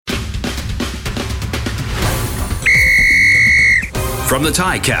From the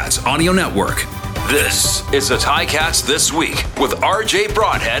Ticats Audio Network, this is the Ticats This Week with RJ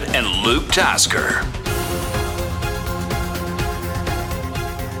Broadhead and Luke Tasker.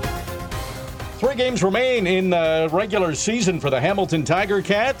 3 games remain in the regular season for the Hamilton Tiger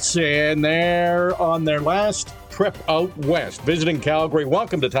Cats, and they're on their last trip out west, visiting Calgary.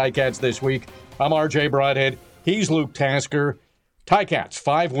 Welcome to Ticats This Week. I'm RJ Broadhead. He's Luke Tasker. Ticats,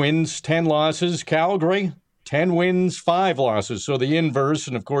 5 wins, 10 losses. Calgary, 10 wins, 5 losses. So the inverse.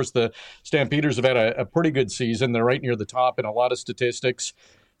 And, of course, the Stampeders have had a pretty good season. They're right near the top in a lot of statistics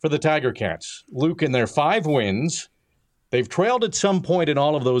for the Tiger Cats. Luke, in their 5 wins, they've trailed at some point in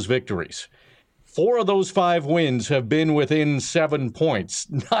all of those victories. 4 of those 5 wins have been within 7 points.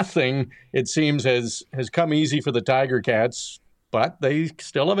 Nothing, it seems, has come easy for the Tiger Cats, but they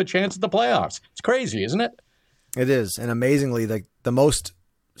still have a chance at the playoffs. It's crazy, isn't it? It is. And amazingly, the most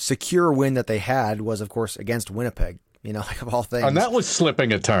secure win that they had was, of course, against Winnipeg, like of all things. And that was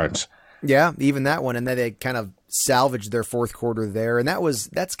slipping at times. Yeah, even that one. And then they kind of salvaged their fourth quarter there. And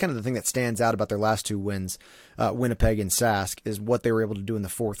that's kind of the thing that stands out about their last 2 wins, Winnipeg and Sask, is what they were able to do in the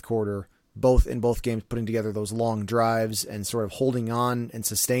fourth quarter, in both games, putting together those long drives and sort of holding on and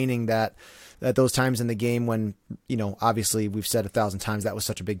sustaining that at those times in the game when, obviously we've said 1,000 times that was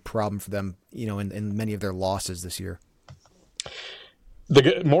such a big problem for them, in many of their losses this year.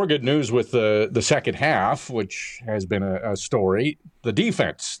 More good news with the second half, which has been a story. The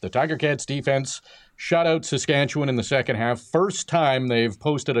defense, the Tiger Cats defense, shut out Saskatchewan in the second half. First time they've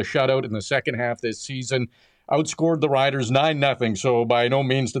posted a shutout in the second half this season. Outscored the Riders 9-0. So by no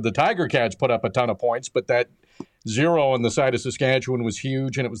means did the Tiger Cats put up a ton of points, but that 0 on the side of Saskatchewan was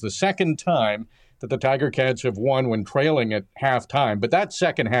huge, and it was the second time that the Tiger Cats have won when trailing at halftime. But that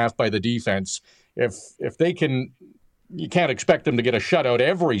second half by the defense, if they can, you can't expect them to get a shutout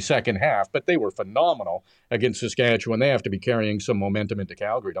every second half, but they were phenomenal against Saskatchewan. They have to be carrying some momentum into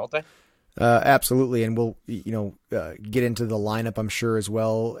Calgary, don't they? Absolutely, and we'll get into the lineup, I'm sure, as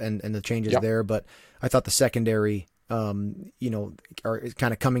well, and the changes there. But I thought the secondary, are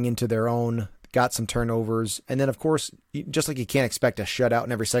kind of coming into their own. Got some turnovers, and then of course, just like you can't expect a shutout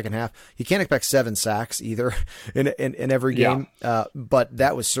in every second half, you can't expect 7 sacks either in every game. Yeah. But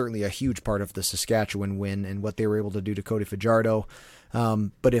that was certainly a huge part of the Saskatchewan win and what they were able to do to Cody Fajardo.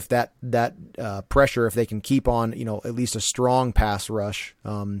 But if that pressure, if they can keep on, at least a strong pass rush,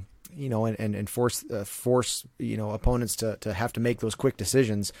 and force opponents to have to make those quick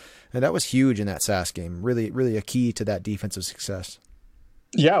decisions, and that was huge in that Sask game. Really, really a key to that defensive success.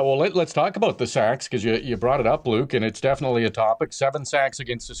 Yeah, well, let's talk about the sacks because you brought it up, Luke, and it's definitely a topic. 7 sacks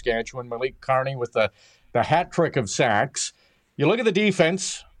against Saskatchewan. Malik Carney with the hat trick of sacks. You look at the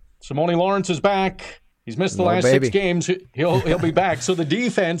defense. Simone Lawrence is back. He's missed the last 6 games. He'll be back. So the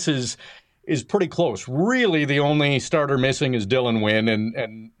defense is pretty close. Really, the only starter missing is Dylan Wynn,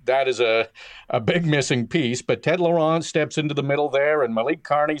 and that is a big missing piece. But Ted Laurent steps into the middle there, and Malik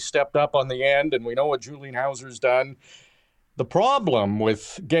Carney stepped up on the end, and we know what Julian Hauser's done. The problem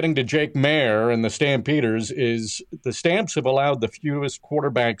with getting to Jake Maier and the Stampeders is the Stamps have allowed the fewest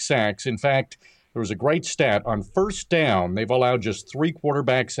quarterback sacks. In fact, there was a great stat. On first down, they've allowed just 3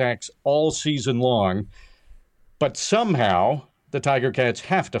 quarterback sacks all season long. But somehow, the Tiger Cats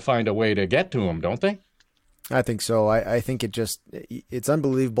have to find a way to get to them, don't they? I think so. I think it's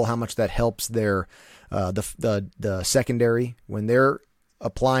unbelievable how much that helps their the secondary when they're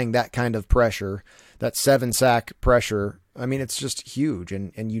applying that kind of pressure, that 7 sack pressure. I mean, it's just huge,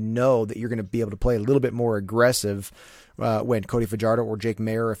 and that you're going to be able to play a little bit more aggressive when Cody Fajardo or Jake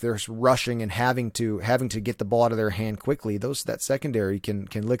Maier, if they're rushing and having to get the ball out of their hand quickly, that secondary can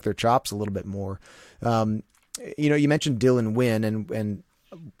lick their chops a little bit more. You mentioned Dylan Wynn, and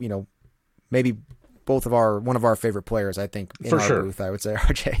maybe one of our favorite players, I think, in our booth, I would say,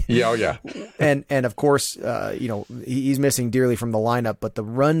 RJ. Yeah, oh yeah. and of course, he's missing dearly from the lineup, but the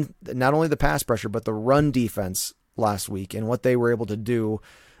run, not only the pass pressure, but the run defense last week and what they were able to do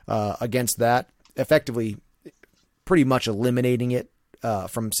against that, effectively pretty much eliminating it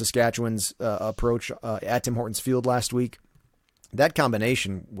from Saskatchewan's approach at Tim Hortons Field last week. That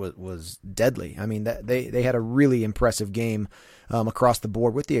combination was deadly. I mean, they had a really impressive game across the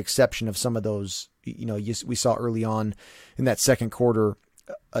board, with the exception of some of those. We saw early on in that second quarter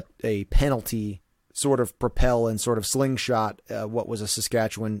a penalty sort of propel and sort of slingshot what was a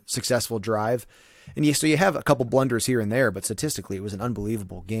Saskatchewan successful drive. And so you have a couple blunders here and there, but statistically it was an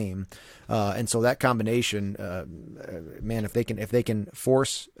unbelievable game. And so that combination, man, if they can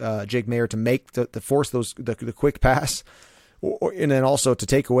force Jake Maier to make force the quick pass, and then also to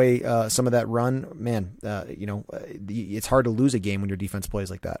take away some of that run, man, it's hard to lose a game when your defense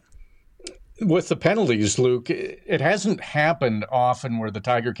plays like that. with the penalties, Luke, it hasn't happened often where the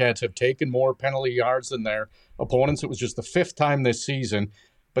Tiger Cats have taken more penalty yards than their opponents. It was just the 5th time this season,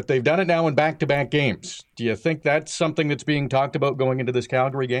 but they've done it now in back-to-back games. Do you think that's something that's being talked about going into this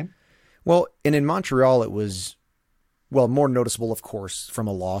Calgary game? Well, and in Montreal, it was, well, more noticeable, of course, from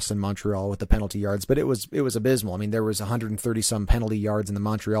a loss in Montreal with the penalty yards, but it was abysmal. I mean, there was 130-some penalty yards in the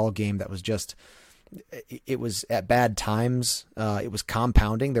Montreal game that was just... It was at bad times. It was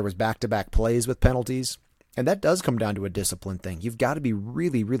compounding. There was back-to-back plays with penalties. And that does come down to a discipline thing. You've got to be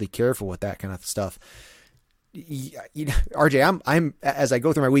really, really careful with that kind of stuff. RJ, I'm as I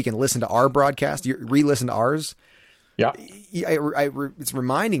go through my week and listen to our broadcast, you re-listen to ours. Yeah. It's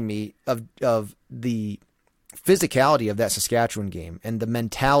reminding me of the physicality of that Saskatchewan game and the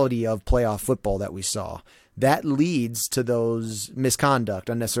mentality of playoff football that we saw. That leads to those misconduct,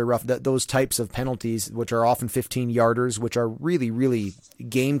 unnecessary rough, those types of penalties, which are often 15-yarders, which are really, really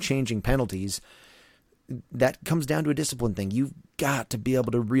game-changing penalties. That comes down to a discipline thing. You've got to be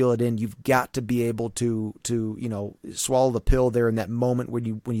able to reel it in. You've got to be able to swallow the pill there in that moment when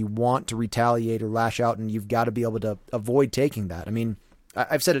you want to retaliate or lash out, and you've got to be able to avoid taking that. I mean,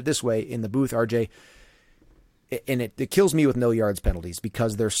 I've said it this way in the booth, RJ, and it kills me with no yards penalties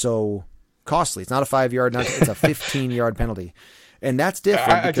because they're so costly. It's not a 5-yard, it's a 15-yard penalty. And that's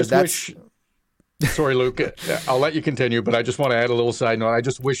different because that's... Sorry, Luke, I'll let you continue, but I just want to add a little side note. I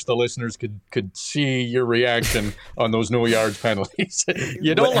just wish the listeners could see your reaction on those no yards penalties.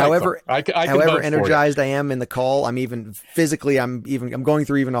 You don't however, like them. However energized I am in the call, I'm even physically, I'm going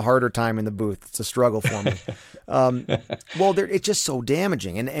through even a harder time in the booth. It's a struggle for me. Well, it's just so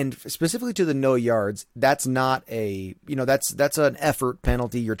damaging. And specifically to the no yards, that's not that's an effort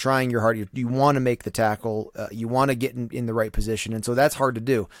penalty. You're trying your hard. You want to make the tackle. You want to get in the right position. And so that's hard to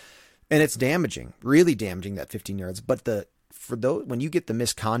do. And it's damaging, really damaging, that 15 yards. But when you get the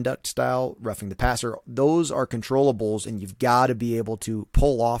misconduct style, roughing the passer, those are controllables, and you've got to be able to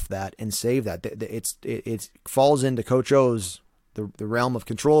pull off that and save that. It falls into Coach O's, the realm of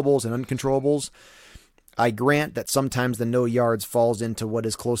controllables and uncontrollables. I grant that sometimes the no yards falls into what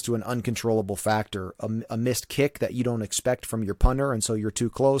is close to an uncontrollable factor, a missed kick that you don't expect from your punter, and so you're too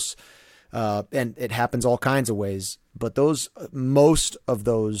close. And it happens all kinds of ways. But most of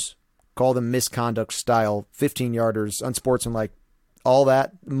those, call them misconduct style, 15-yarders, unsportsmanlike, all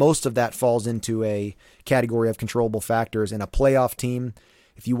that, most of that falls into a category of controllable factors. And a playoff team,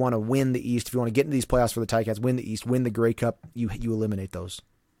 if you want to win the East, if you want to get into these playoffs for the Ticats, win the East, win the Grey Cup, you eliminate those.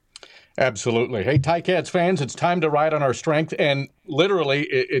 Absolutely. Hey, Ticats fans, it's time to ride on our strength. And literally,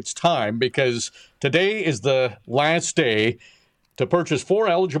 it's time, because today is the last day to purchase 4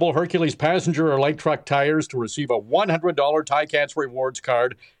 eligible Hercules passenger or light truck tires to receive a $100 Ticats rewards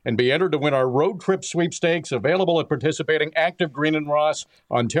card and be entered to win our road trip sweepstakes, available at participating Active Green and Ross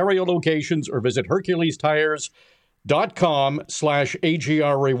Ontario locations, or visit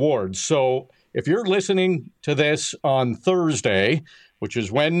HerculesTires.com/AGR rewards. So if you're listening to this on Thursday, which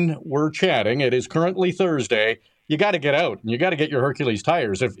is when we're chatting, it is currently Thursday, you got to get out and you got to get your Hercules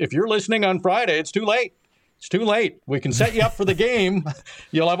tires. If you're listening on Friday, it's too late. It's too late. We can set you up for the game.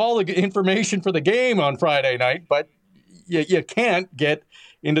 You'll have all the information for the game on Friday night, but you can't get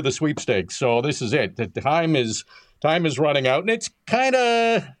into the sweepstakes. So this is it. The time is running out, and it's kind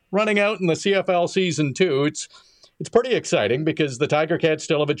of running out in the CFL season too. It's pretty exciting because the Tiger Cats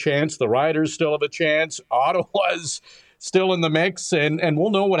still have a chance. The Riders still have a chance. Ottawa's still in the mix, and we'll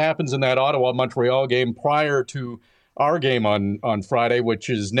know what happens in that Ottawa-Montreal game prior to our game on Friday, which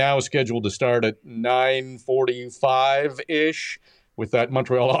is now scheduled to start at 9:45-ish with that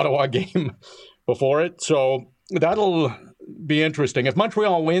Montreal-Ottawa game before it. So that'll be interesting. If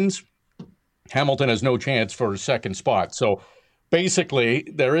Montreal wins, Hamilton has no chance for a second spot. So basically,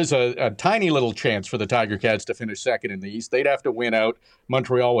 there is a tiny little chance for the Tiger Cats to finish second in the East. They'd have to win out.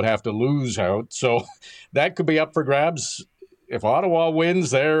 Montreal would have to lose out. So that could be up for grabs. If Ottawa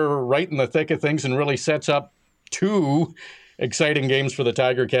wins, they're right in the thick of things and really sets up 2 exciting games for the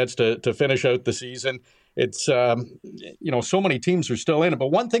Tiger Cats to finish out the season. It's, so many teams are still in it.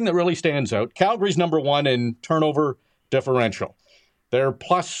 But one thing that really stands out, Calgary's number 1 in turnover differential. They're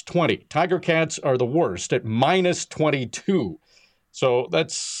plus 20. Tiger Cats are the worst at minus 22. So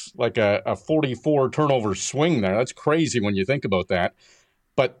that's like a 44 turnover swing there. That's crazy when you think about that.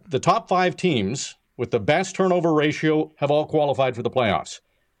 But the top 5 teams with the best turnover ratio have all qualified for the playoffs.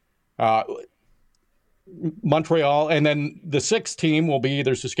 Montreal, and then the 6th team will be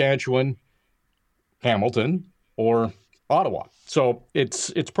either Saskatchewan, Hamilton, or Ottawa. So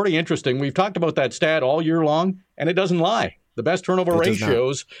it's pretty interesting. We've talked about that stat all year long, and it doesn't lie. The best turnover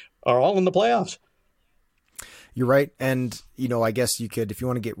ratios are all in the playoffs. You're right. And, I guess you could, if you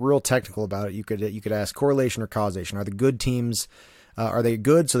want to get real technical about it, you could ask correlation or causation. Are the good teams, are they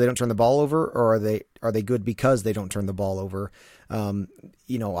good so they don't turn the ball over, or are they good because they don't turn the ball over?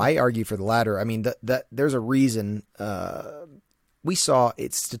 I argue for the latter. I mean, that there's a reason, we saw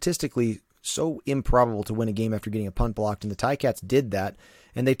it's statistically so improbable to win a game after getting a punt blocked, and the Ticats did that,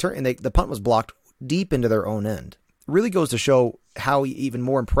 and the punt was blocked deep into their own end. It really goes to show how even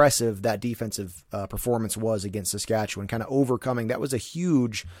more impressive that defensive performance was against Saskatchewan, kind of overcoming. That was a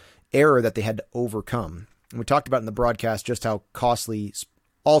huge error that they had to overcome. And we talked about in the broadcast just how costly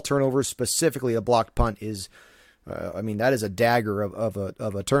all turnovers, specifically a blocked punt, is. That is a dagger of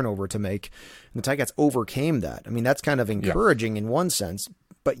a turnover to make. And the Ticats overcame that. I mean, that's kind of encouraging in one sense,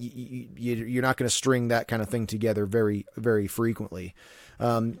 but you're not going to string that kind of thing together very, very frequently.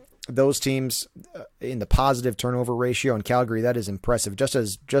 Those teams in the positive turnover ratio in Calgary, that is impressive. Just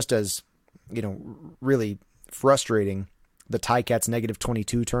as really frustrating the Ticats negative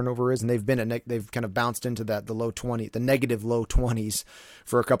 22 turnover is, and they've kind of bounced into the negative low 20s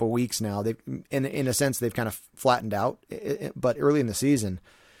for a couple of weeks now. In a sense, they've kind of flattened out, but early in the season,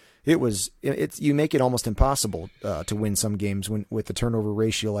 you make it almost impossible to win some games with the turnover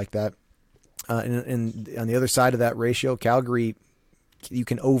ratio like that. And on the other side of that ratio, Calgary, you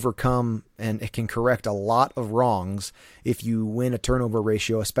can overcome and it can correct a lot of wrongs if you win a turnover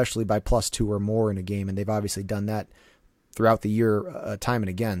ratio, especially by +2 or more in a game. And they've obviously done that throughout the year, time and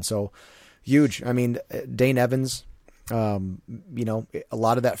again. So huge. I mean, Dane Evans, a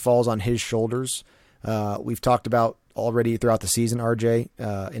lot of that falls on his shoulders. We've talked about already throughout the season, RJ.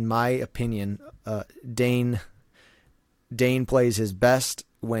 In my opinion, Dane plays his best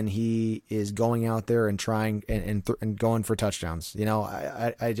when he is going out there and trying and going for touchdowns.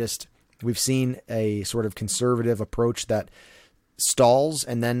 We've seen a sort of conservative approach that stalls,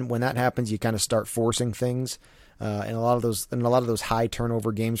 and then when that happens, you kind of start forcing things. In a lot of those high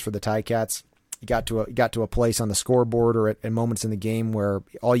turnover games for the Ticats, you got to a place on the scoreboard or at moments in the game where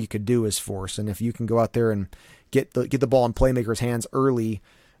all you could do is force. And if you can go out there and get the ball in playmakers' hands early,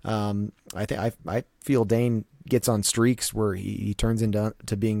 I feel Dane gets on streaks where he turns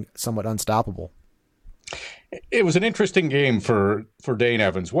into being somewhat unstoppable. It was an interesting game for Dane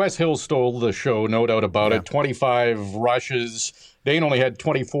Evans. Wes Hill stole the show, no doubt about it. 25 rushes. Dane only had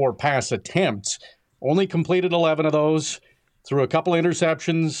 24 pass attempts. Only completed 11 of those, threw a couple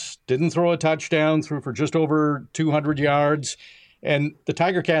interceptions, didn't throw a touchdown, threw for just over 200 yards. And the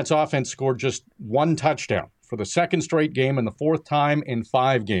Tiger Cats offense scored just one touchdown for the second straight game and the fourth time in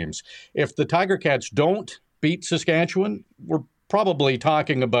 5 games. If the Tiger Cats don't beat Saskatchewan, we're probably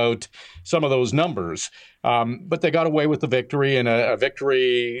talking about some of those numbers. But they got away with the victory, and a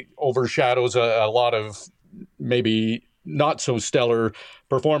victory overshadows a lot of maybe not so stellar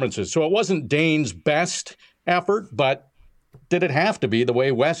performances. So it wasn't Dane's best effort, but did it have to be the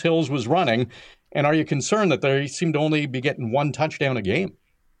way Wes Hills was running? And are you concerned that they seem to only be getting one touchdown a game?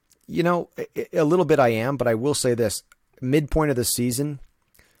 A little bit I am, but I will say this. Midpoint of the season,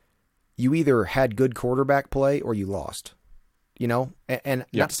 you either had good quarterback play or you lost. And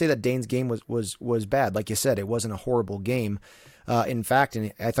not to say that Dane's game was bad. Like you said, it wasn't a horrible game. In fact,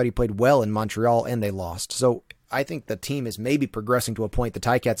 and I thought he played well in Montreal, and they lost. So I think the team is maybe progressing to a point the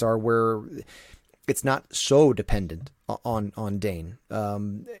Ticats are where it's not so dependent on Dane.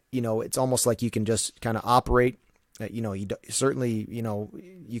 It's almost like you can just kind of operate. You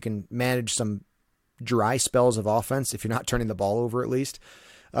can manage some dry spells of offense if you're not turning the ball over at least.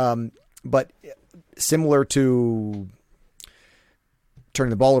 But similar to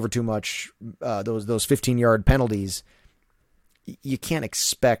turning the ball over too much, those 15-yard penalties, you can't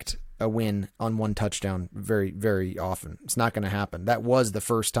expect a win on one touchdown very, very often. It's not going to happen. That was the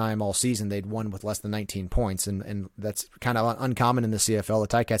first time all season they'd won with less than 19 points, and that's kind of uncommon in the CFL.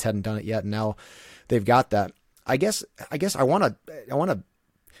 The Ticats hadn't done it yet, and now they've got that. I guess I want to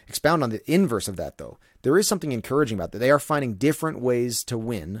expound on the inverse of that, though. There is something encouraging about that. They are finding different ways to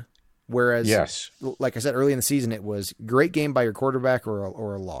win. Whereas, like I said, early in the season, it was great game by your quarterback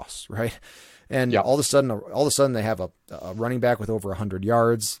or a loss, right? And all of a sudden, they have a running back with over 100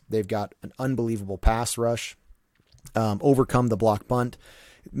 yards. They've got an unbelievable pass rush, overcome the block punt.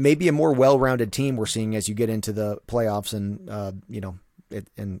 Maybe a more well-rounded team we're seeing as you get into the playoffs, and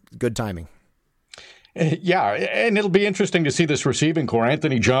good timing. Yeah, and it'll be interesting to see this receiving core.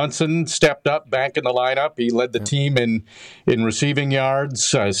 Anthony Johnson stepped up back in the lineup. He led the team in receiving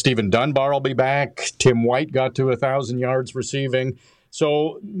yards. Stephen Dunbar will be back. Tim White got to 1,000 yards receiving.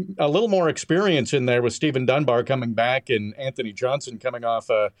 So a little more experience in there with Stephen Dunbar coming back and Anthony Johnson coming off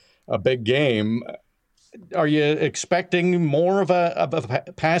a big game. Are you expecting more of a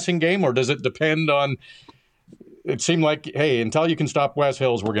passing game, or does it depend on it seemed like, hey, until you can stop Wes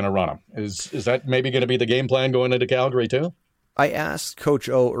Hills, we're going to run him. Is that maybe going to be the game plan going into Calgary too? I asked Coach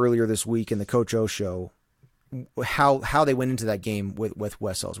O earlier this week in the Coach O show how they went into that game with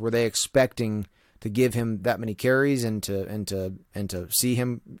Wes Hills. Were they expecting to give him that many carries and to see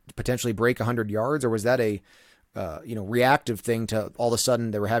him potentially break 100 yards, or was that a reactive thing to all of a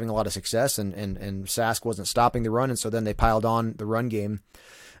sudden they were having a lot of success and Sask wasn't stopping the run, and so then they piled on the run game?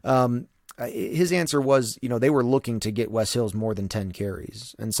 His answer was, they were looking to get Wes Hills more than 10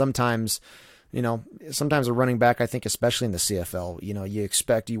 carries, and sometimes a running back, I think, especially in the CFL,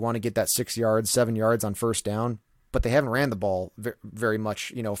 you want to get that 6 yards, 7 yards on first down, but they haven't ran the ball very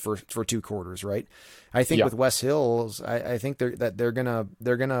much, for 2 quarters, right? I think with Wes Hills, I think they're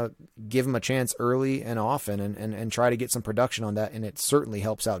gonna give him a chance early and often, and try to get some production on that, and it certainly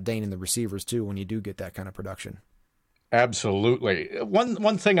helps out Dane and the receivers too when you do get that kind of production. Absolutely.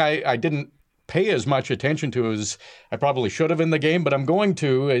 One thing I didn't pay as much attention to as I probably should have in the game, but I'm going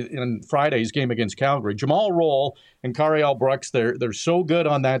to in Friday's game against Calgary. Jamal Roll and Cariel Brooks, they're so good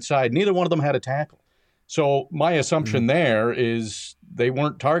on that side. Neither one of them had a tackle. So my assumption there is they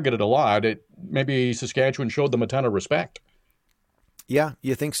weren't targeted a lot. Maybe Saskatchewan showed them a ton of respect. Yeah,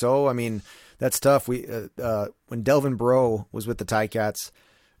 you think so? I mean, that's tough. When Delvin Breaux was with the Ticats,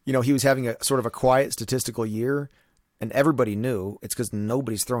 he was having a sort of a quiet statistical year. And everybody knew it's because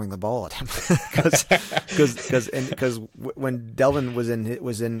nobody's throwing the ball at him. Because when Delvin was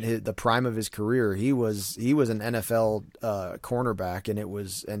in the prime of his career, he was an NFL cornerback, and it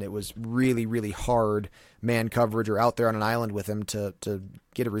was really, really hard man coverage or out there on an island with him to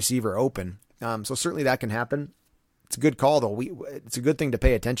get a receiver open. So certainly that can happen. It's a good call though. It's a good thing to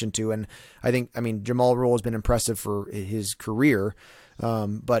pay attention to, and I mean Jamal Roll has been impressive for his career,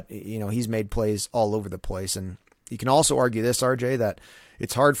 but he's made plays all over the place. And you can also argue this, RJ, that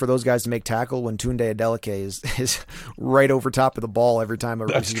it's hard for those guys to make tackle when Tunde Adeleke is right over top of the ball every time a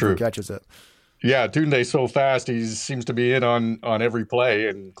receiver catches it. Yeah, Tunde's so fast. He seems to be in on every play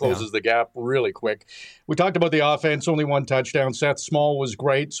and closes the gap really quick. We talked about the offense, only 1 touchdown. Seth Small was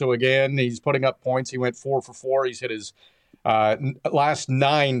great. So, again, he's putting up points. He went 4 for 4. He's hit his last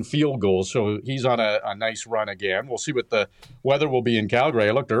 9 field goals. So he's on a nice run again. We'll see what the weather will be in Calgary.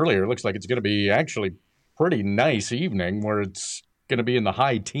 I looked earlier. It looks like it's going to be actually pretty nice evening where it's going to be in the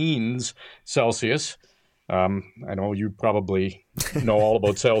high teens Celsius. I know you probably know all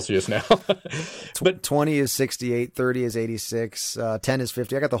about Celsius now. But 20 is 68, 30 is 86, 10 is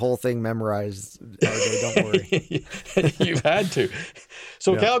 50. I got the whole thing memorized. RJ, don't worry. You've had to.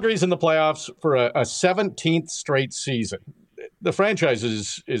 So Calgary's in the playoffs for a 17th straight season. The franchise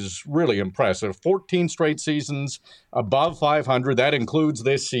is really impressive. 14 straight seasons above 500. That includes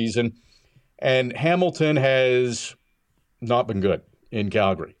this season. And Hamilton has not been good in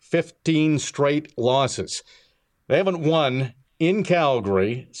Calgary. 15 straight losses. They haven't won in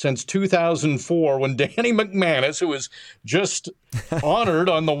Calgary since 2004 when Danny McManus, who was just honored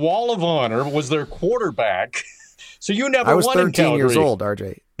on the Wall of Honor, was their quarterback. So you never won in Calgary. I was 13 years old,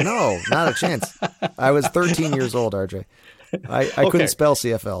 RJ. No, not a chance. I was 13 years old, RJ. I couldn't spell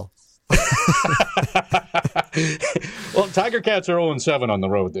CFL. Well, Tiger Cats are 0-7 on the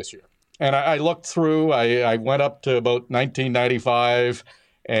road this year. And I looked through, I went up to about 1995,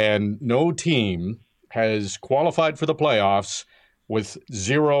 and no team has qualified for the playoffs with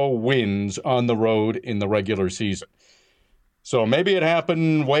 0 wins on the road in the regular season. So maybe it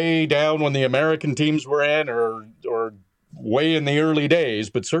happened way down when the American teams were in or way in the early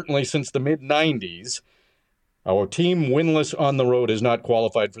days, but certainly since the mid-90s, our team winless on the road has not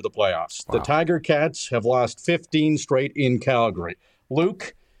qualified for the playoffs. Wow. The Tiger Cats have lost 15 straight in Calgary.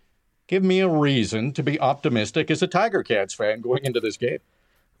 Luke, give me a reason to be optimistic as a Tiger Cats fan going into this game.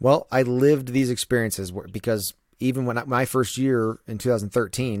 Well, I lived these experiences because even when my first year in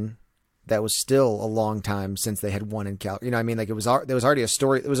 2013, that was still a long time since they had won in Calgary. You know, I mean, like there was already a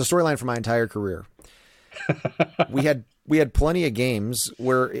story. It was a storyline for my entire career. We had plenty of games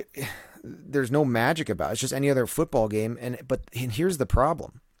where there's no magic about it. It's just any other football game. And here's the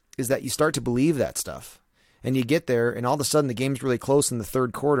problem: is that you start to believe that stuff. And you get there, and all of a sudden the game's really close in the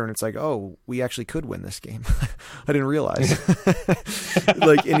third quarter, and it's like, oh, we actually could win this game. I didn't realize.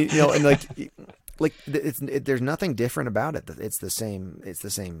 There's nothing different about it. It's the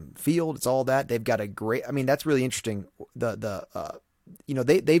same field. It's all that. They've got a great. I mean, that's really interesting.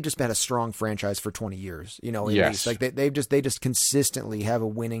 They've just been a strong franchise for 20 years. Yes. Like they just consistently have a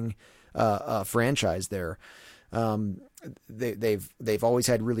winning franchise there. They've always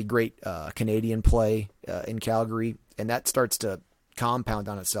had really great Canadian play in Calgary, and that starts to compound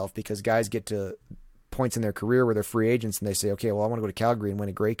on itself because guys get to points in their career where they're free agents and they say, okay, well, I want to go to Calgary and win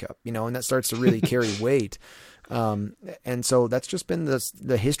a Grey Cup, and that starts to really carry weight. And so that's just been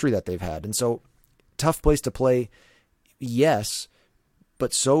the history that they've had. And so tough place to play, yes,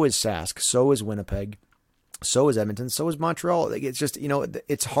 but so is Sask, so is Winnipeg, so is Edmonton, so is Montreal. It's just,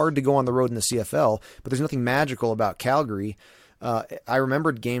 it's hard to go on the road in the CFL, but there's nothing magical about Calgary. I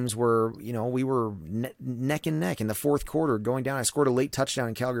remembered games where, we were neck and neck in the fourth quarter going down. I scored a late touchdown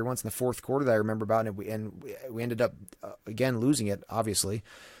in Calgary once in the fourth quarter that I remember about, and we ended up again losing it, obviously.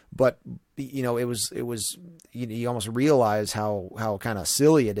 But it was you almost realize how kind of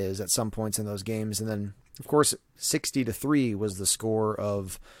silly it is at some points in those games. And then of course 60-3 was the score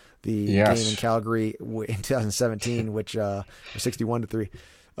of the game in Calgary in 2017, which 61-3,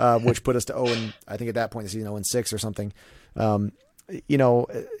 which put us to 0, I think at that point the season 0-6 or something. And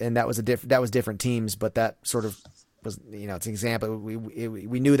that was different teams, but that sort of was, it's an example.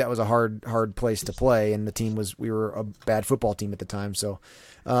 We knew that was a hard place to play, and we were a bad football team at the time. So,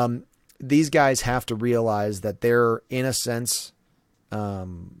 these guys have to realize that they're in a sense,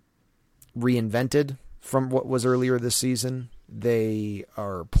 reinvented from what was earlier this season. They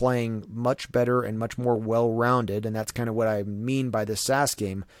are playing much better and much more well-rounded. And that's kind of what I mean by this Sask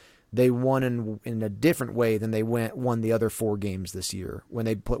game. They won in a different way than they won the other 4 games this year. When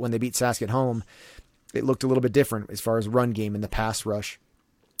they beat Sask at home, it looked a little bit different as far as run game and the pass rush,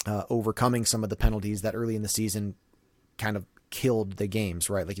 overcoming some of the penalties that early in the season kind of killed the games,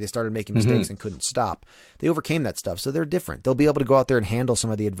 right? Like they started making mistakes and couldn't stop. They overcame that stuff, so they're different. They'll be able to go out there and handle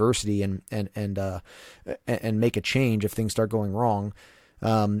some of the adversity and make a change if things start going wrong.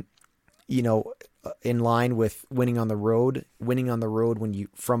 In line with winning on the road when you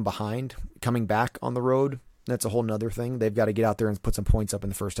from behind, coming back on the road, that's a whole nother thing. They've got to get out there and put some points up in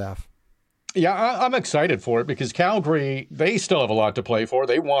the first half. Yeah, I'm excited for it because Calgary, they still have a lot to play for.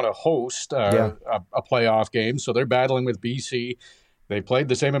 They want to host a playoff game, so they're battling with BC. They played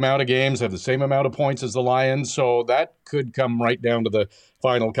the same amount of games, have the same amount of points as the Lions, so that could come right down to the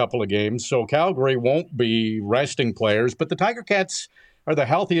final couple of games. So Calgary won't be resting players, but the Tiger Cats are the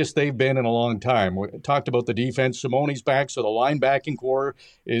healthiest they've been in a long time. We talked about the defense. Simone's back, so the linebacking core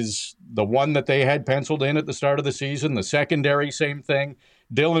is the one that they had penciled in at the start of the season. The secondary, same thing.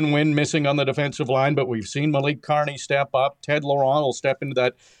 Dylan Wynn missing on the defensive line, but we've seen Malik Carney step up. Ted Laurent will step into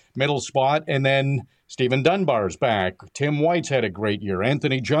that middle spot, and then Stephen Dunbar's back. Tim White's had a great year.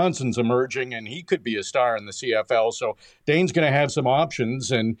 Anthony Johnson's emerging, and he could be a star in the CFL. So Dane's going to have some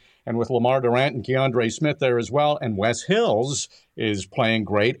options, and with Lamar Durant and Keandre Smith there as well, and Wes Hills is playing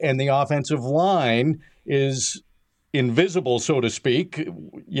great, and the offensive line is invisible, so to speak.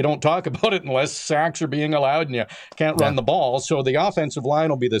 You don't talk about it unless sacks are being allowed and you can't run the ball. So the offensive line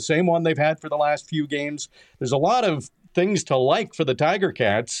will be the same one they've had for the last few games. There's a lot of things to like for the Tiger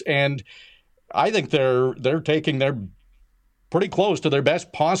Cats, and I think they're taking their pretty close to their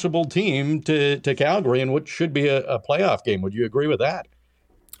best possible team to Calgary in what should be a playoff game. Would you agree with that?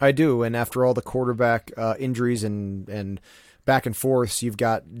 I do, and after all the quarterback injuries and back and forths, you've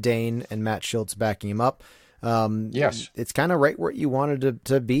got Dane and Matt Schultz backing him up. Yes, it's kind of right where you wanted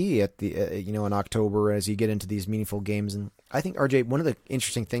to be at the in October as you get into these meaningful games. And I think, RJ, one of the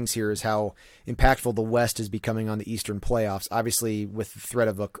interesting things here is how impactful the West is becoming on the Eastern playoffs. Obviously, with the threat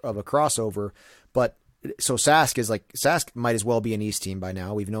of a crossover, but so Sask might as well be an East team by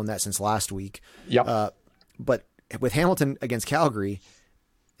now. We've known that since last week. Yep. But with Hamilton against Calgary,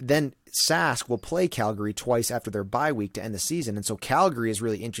 then Sask will play Calgary twice after their bye week to end the season. And so Calgary is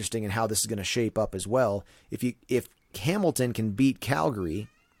really interesting in how this is going to shape up as well. If Hamilton can beat Calgary,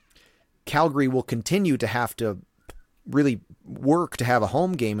 Calgary will continue to have to really work to have a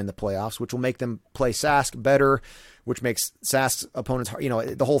home game in the playoffs, which will make them play Sask better, which makes Sask's opponents,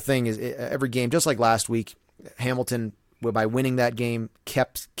 the whole thing is every game, just like last week, Hamilton, by winning that game,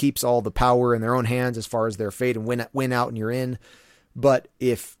 keeps all the power in their own hands as far as their fate and win out and you're in. But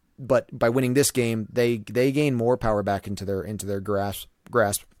by winning this game, they gain more power back into their grasp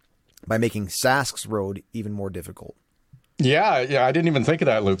by making Sask's road even more difficult. Yeah, I didn't even think of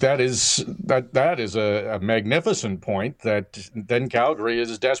that, Luke. That is a magnificent point. That then Calgary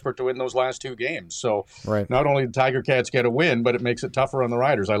is desperate to win those last 2 games. So right. Not only the Tiger Cats get a win, but it makes it tougher on the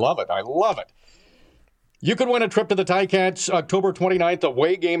Riders. I love it. You could win a trip to the Ticats October 29th,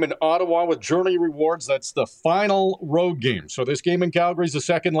 away game in Ottawa with Journey Rewards. That's the final road game. So this game in Calgary is the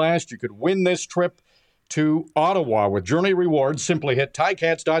second last. You could win this trip to Ottawa with Journey Rewards. Simply hit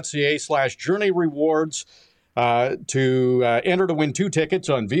ticats.ca/Journey Rewards to enter to win 2 tickets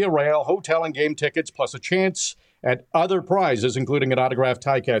on Via Rail, hotel and game tickets, plus a chance at other prizes, including an autographed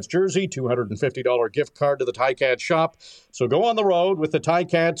Ticats jersey, $250 gift card to the Ticats shop. So go on the road with the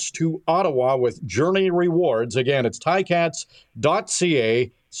Ticats to Ottawa with Journey Rewards. Again, it's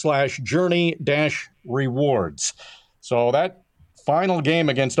ticats.ca, Ottawa.com/journey-rewards. So that final game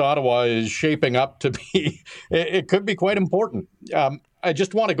against Ottawa is shaping up to be, it could be quite important. I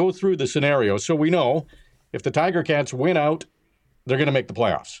just want to go through the scenario. So we know if the Tiger Cats win out, they're going to make the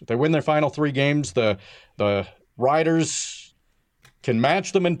playoffs. If they win their final 3 games, the Riders can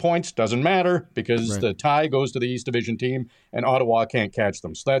match them in points. Doesn't matter because the tie goes to the East Division team and Ottawa can't catch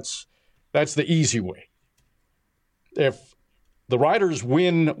them. So that's the easy way. If the Riders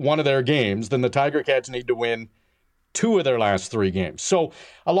win one of their games, then the Tiger Cats need to win 2 of their last 3 games. So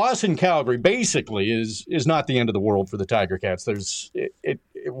a loss in Calgary basically is not the end of the world for the Tiger Cats. It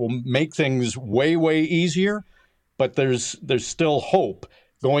will make things way, way easier, but there's still hope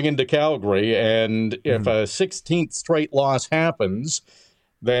going into Calgary. And if a 16th straight loss happens,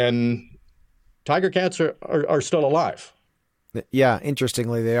 then Tiger Cats are still alive. Yeah,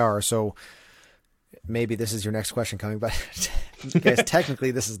 interestingly, they are. So maybe this is your next question coming, but guys,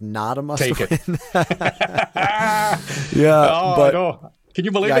 technically this is not a must Take win. it. Yeah, but no. Can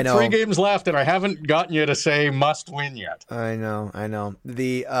you believe it? 3 games left, and I haven't gotten you to say must win yet. I know.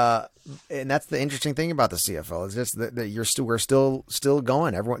 The and that's the interesting thing about the CFL is just that we're still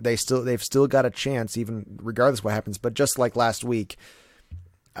going. They've still got a chance, even regardless of what happens. But just like last week,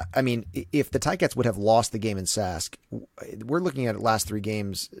 I mean, if the Ticats would have lost the game in Sask, we're looking at the last 3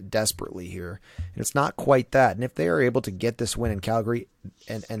 games desperately here, and it's not quite that. And if they are able to get this win in Calgary,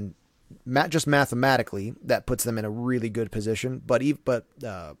 and just mathematically, that puts them in a really good position. But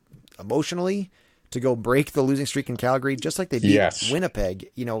emotionally, to go break the losing streak in Calgary, just like they beat Winnipeg,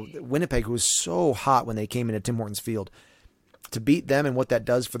 Winnipeg, who was so hot when they came into Tim Hortons Field. To beat them and what that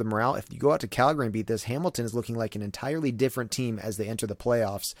does for the morale, if you go out to Calgary and beat this, Hamilton is looking like an entirely different team as they enter the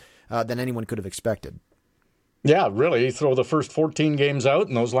playoffs than anyone could have expected. Yeah, really. You throw the first 14 games out,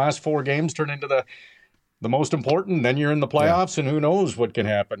 and those last 4 games turn into the most important. Then you're in the playoffs, and who knows what can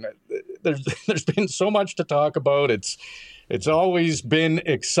happen. There's been so much to talk about. It's always been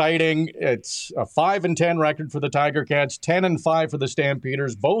exciting. It's a 5-10 record for the Tiger Cats, 10-5 for the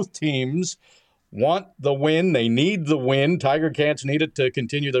Stampeders. Both teams want the win. They need the win. Tiger Cats need it to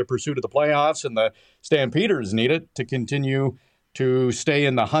continue their pursuit of the playoffs, and the Stampeders need it to continue to stay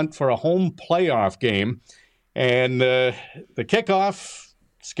in the hunt for a home playoff game. And the kickoff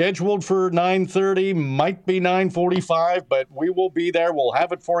scheduled for 9:30, might be 9:45, but we will be there. We'll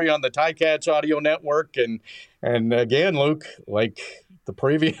have it for you on the Ticats Audio Network. And again, Luke, like the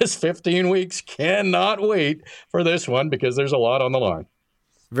previous 15 weeks, cannot wait for this one because there's a lot on the line.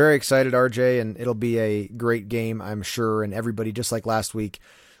 Very excited, RJ, and it'll be a great game, I'm sure. And everybody, just like last week,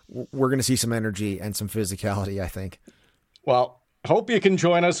 we're going to see some energy and some physicality, I think. Well, hope you can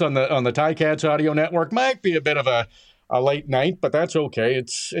join us on the Ticats Audio Network. Might be a bit of a late night, but that's okay.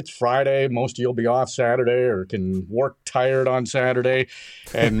 It's Friday. Most of you will be off Saturday or can work tired on Saturday,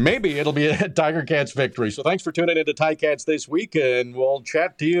 and maybe it'll be a Tiger Cats victory. So thanks for tuning into Ticats this week, and we'll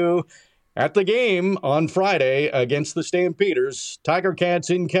chat to you at the game on Friday against the Stampeders. Tiger Cats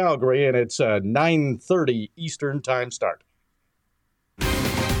in Calgary, and it's a 9:30 Eastern time start.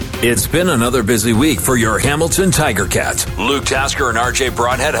 It's been another busy week for your Hamilton Tiger Cats. Luke Tasker and RJ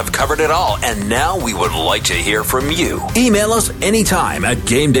Broadhead have covered it all, and now we would like to hear from you. Email us anytime at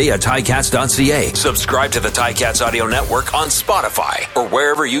gameday@ticats.ca. Subscribe to the Ticats Audio Network on Spotify or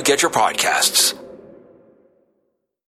wherever you get your podcasts.